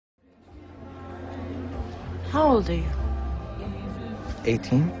How old are you?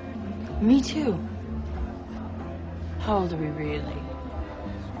 18? Me too. How old are we really?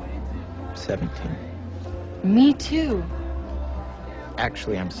 17. Me too.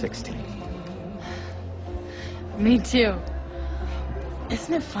 Actually, I'm 16. Me too.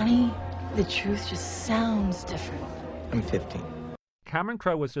 Isn't it funny? The truth just sounds different. I'm 15. Cameron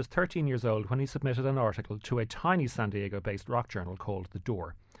Crowe was just 13 years old when he submitted an article to a tiny San Diego-based rock journal called The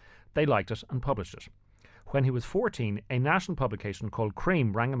Door. They liked it and published it. When he was 14, a national publication called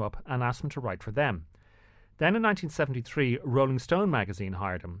Cream rang him up and asked him to write for them. Then in 1973, Rolling Stone magazine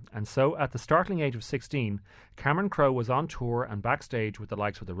hired him, and so at the startling age of 16, Cameron Crowe was on tour and backstage with the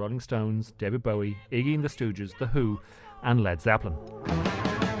likes of the Rolling Stones, David Bowie, Iggy and the Stooges, The Who, and Led Zeppelin.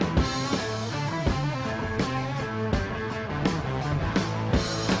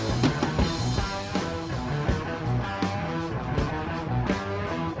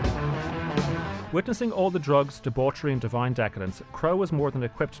 Witnessing all the drugs, debauchery and divine decadence, Crowe was more than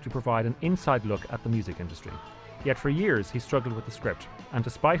equipped to provide an inside look at the music industry. Yet for years he struggled with the script, and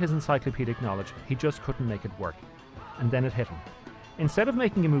despite his encyclopedic knowledge, he just couldn't make it work. And then it hit him. Instead of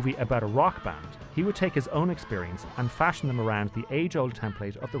making a movie about a rock band, he would take his own experience and fashion them around the age-old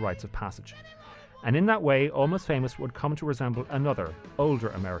template of the rites of passage. And in that way, Almost Famous would come to resemble another, older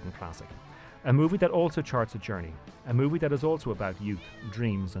American classic. A movie that also charts a journey. A movie that is also about youth,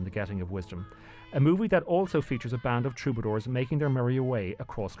 dreams and the getting of wisdom. A movie that also features a band of troubadours making their merry way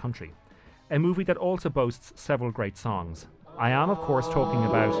across country. A movie that also boasts several great songs. I am, of course, talking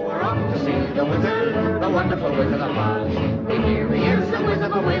about We're off to see the wizard, the wonderful Wizard of Oz. Here he is, the Wiz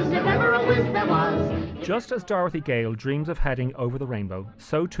of a Wiz, if ever a Wiz there was. Just as Dorothy Gale dreams of heading over the rainbow,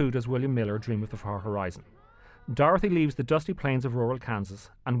 so too does William Miller dream of the far horizon. Dorothy leaves the dusty plains of rural Kansas,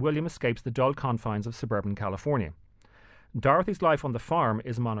 and William escapes the dull confines of suburban California. Dorothy's life on the farm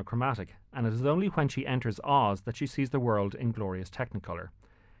is monochromatic, and it is only when she enters Oz that she sees the world in glorious technicolor.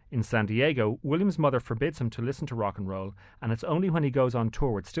 In San Diego, William's mother forbids him to listen to rock and roll, and it's only when he goes on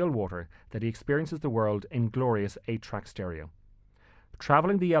tour with Stillwater that he experiences the world in glorious 8-track stereo.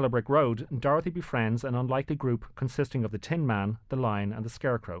 Travelling the Yellow Brick Road, Dorothy befriends an unlikely group consisting of the Tin Man, the Lion and the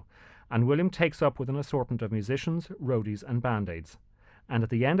Scarecrow, and William takes up with an assortment of musicians, roadies and band-aids. And at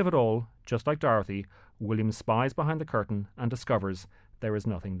the end of it all, just like Dorothy, William spies behind the curtain and discovers there is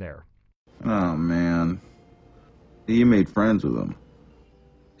nothing there. Oh, man. You made friends with them.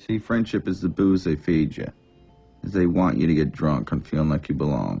 See, friendship is the booze they feed you. They want you to get drunk and feeling like you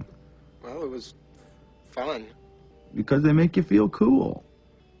belong. Well, it was fun. Because they make you feel cool.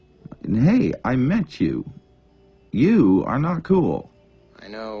 And hey, I met you. You are not cool. I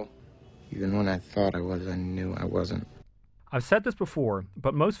know. Even when I thought I was, I knew I wasn't. I've said this before,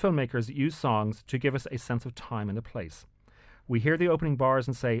 but most filmmakers use songs to give us a sense of time and a place. We hear the opening bars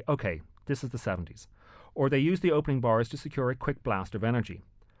and say, okay, this is the 70s. Or they use the opening bars to secure a quick blast of energy.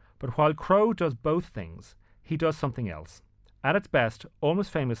 But while Crowe does both things, he does something else. At its best, Almost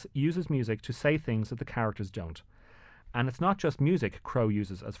Famous uses music to say things that the characters don't. And it's not just music Crowe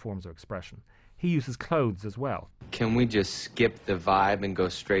uses as forms of expression. He uses clothes as well. Can we just skip the vibe and go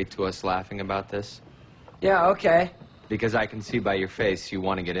straight to us laughing about this? Yeah, okay. Because I can see by your face you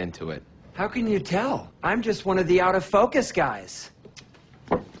want to get into it. How can you tell? I'm just one of the out-of-focus guys.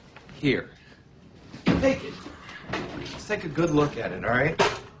 Here. Take it. Let's take a good look at it, all right?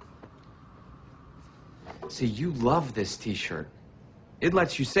 See, you love this t-shirt. It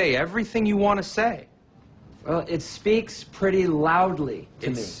lets you say everything you want to say. Well, it speaks pretty loudly to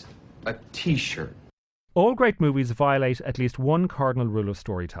me. It's a t-shirt. All great movies violate at least one cardinal rule of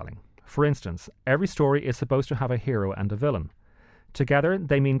storytelling. For instance, every story is supposed to have a hero and a villain. Together,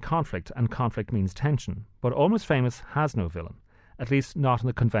 they mean conflict, and conflict means tension. But Almost Famous has no villain, at least not in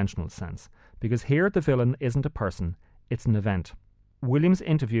the conventional sense, because here the villain isn't a person, it's an event. William's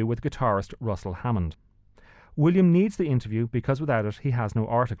interview with guitarist Russell Hammond. William needs the interview because without it he has no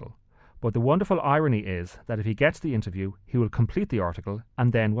article. But the wonderful irony is that if he gets the interview, he will complete the article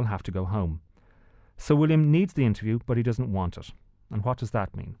and then will have to go home. So William needs the interview, but he doesn't want it. And what does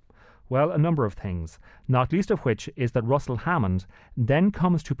that mean? Well, a number of things, not least of which is that Russell Hammond then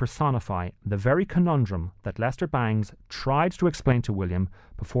comes to personify the very conundrum that Lester Bangs tried to explain to William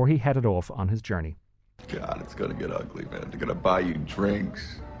before he headed off on his journey. God, it's gonna get ugly, man. They're gonna buy you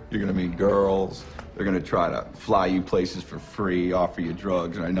drinks. You're gonna meet girls. They're gonna try to fly you places for free, offer you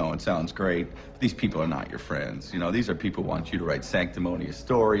drugs. And I know it sounds great, but these people are not your friends. You know, these are people who want you to write sanctimonious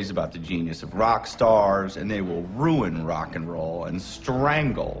stories about the genius of rock stars, and they will ruin rock and roll and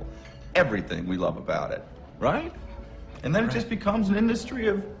strangle everything we love about it, right? And then it just becomes an industry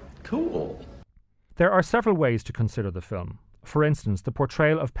of cool. There are several ways to consider the film. for instance, the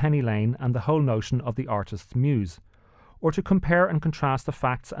portrayal of Penny Lane and the whole notion of the artist's muse, or to compare and contrast the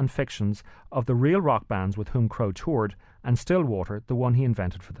facts and fictions of the real rock bands with whom Crow toured and Stillwater, the one he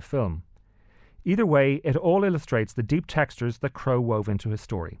invented for the film. Either way, it all illustrates the deep textures that Crow wove into his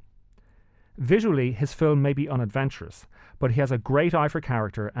story. Visually, his film may be unadventurous, but he has a great eye for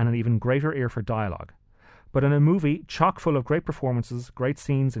character and an even greater ear for dialogue. But in a movie chock full of great performances, great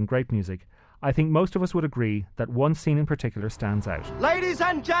scenes and great music, I think most of us would agree that one scene in particular stands out. Ladies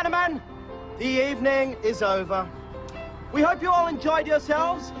and gentlemen, the evening is over. We hope you all enjoyed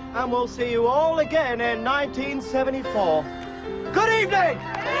yourselves, and we'll see you all again in 1974. Good evening!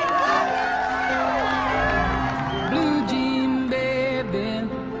 Blue jean baby,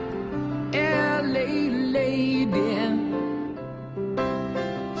 LA lady,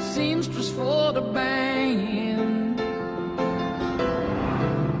 seamstress for the band,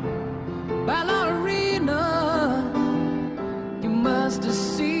 ballerina, you must have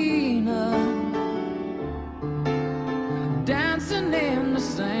seen her dancing in the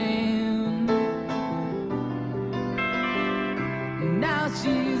sand. Now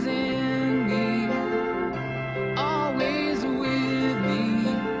she's in me, always with me,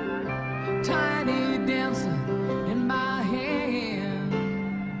 tiny dancer in my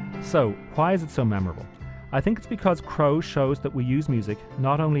hand. So, why is it so memorable? I think it's because Crow shows that we use music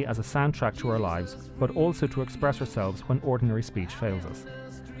not only as a soundtrack to our lives, but also to express ourselves when ordinary speech fails us.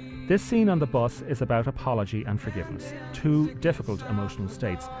 This scene on the bus is about apology and forgiveness, two difficult emotional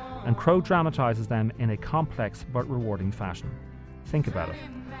states, and Crow dramatizes them in a complex but rewarding fashion. Think about it.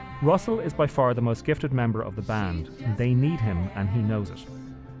 Russell is by far the most gifted member of the band. They need him, and he knows it.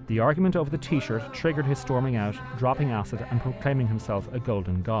 The argument over the t-shirt triggered his storming out, dropping acid, and proclaiming himself a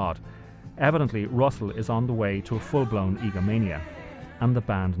golden god. Evidently, Russell is on the way to a full-blown egomania, and the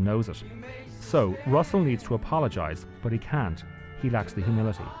band knows it. So, Russell needs to apologize, but he can't. He lacks the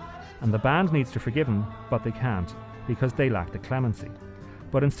humility. And the band needs to forgive him, but they can't, because they lack the clemency.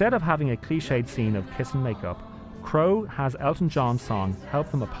 But instead of having a cliched scene of kiss and make up, Crow has Elton John's song help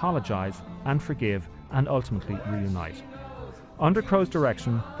them apologize and forgive and ultimately reunite. Under Crow's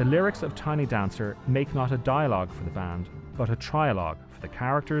direction, the lyrics of Tiny Dancer make not a dialogue for the band, but a trialogue for the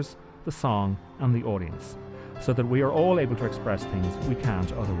characters, the song, and the audience, so that we are all able to express things we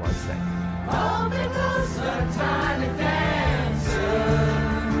can't otherwise say. Hold me closer, tiny dancer.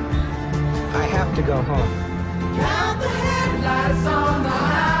 I have to go home. Count the headlights on the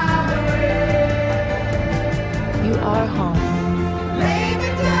highway. You are home. Lay me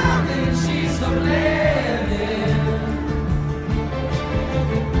down in sheets of lace.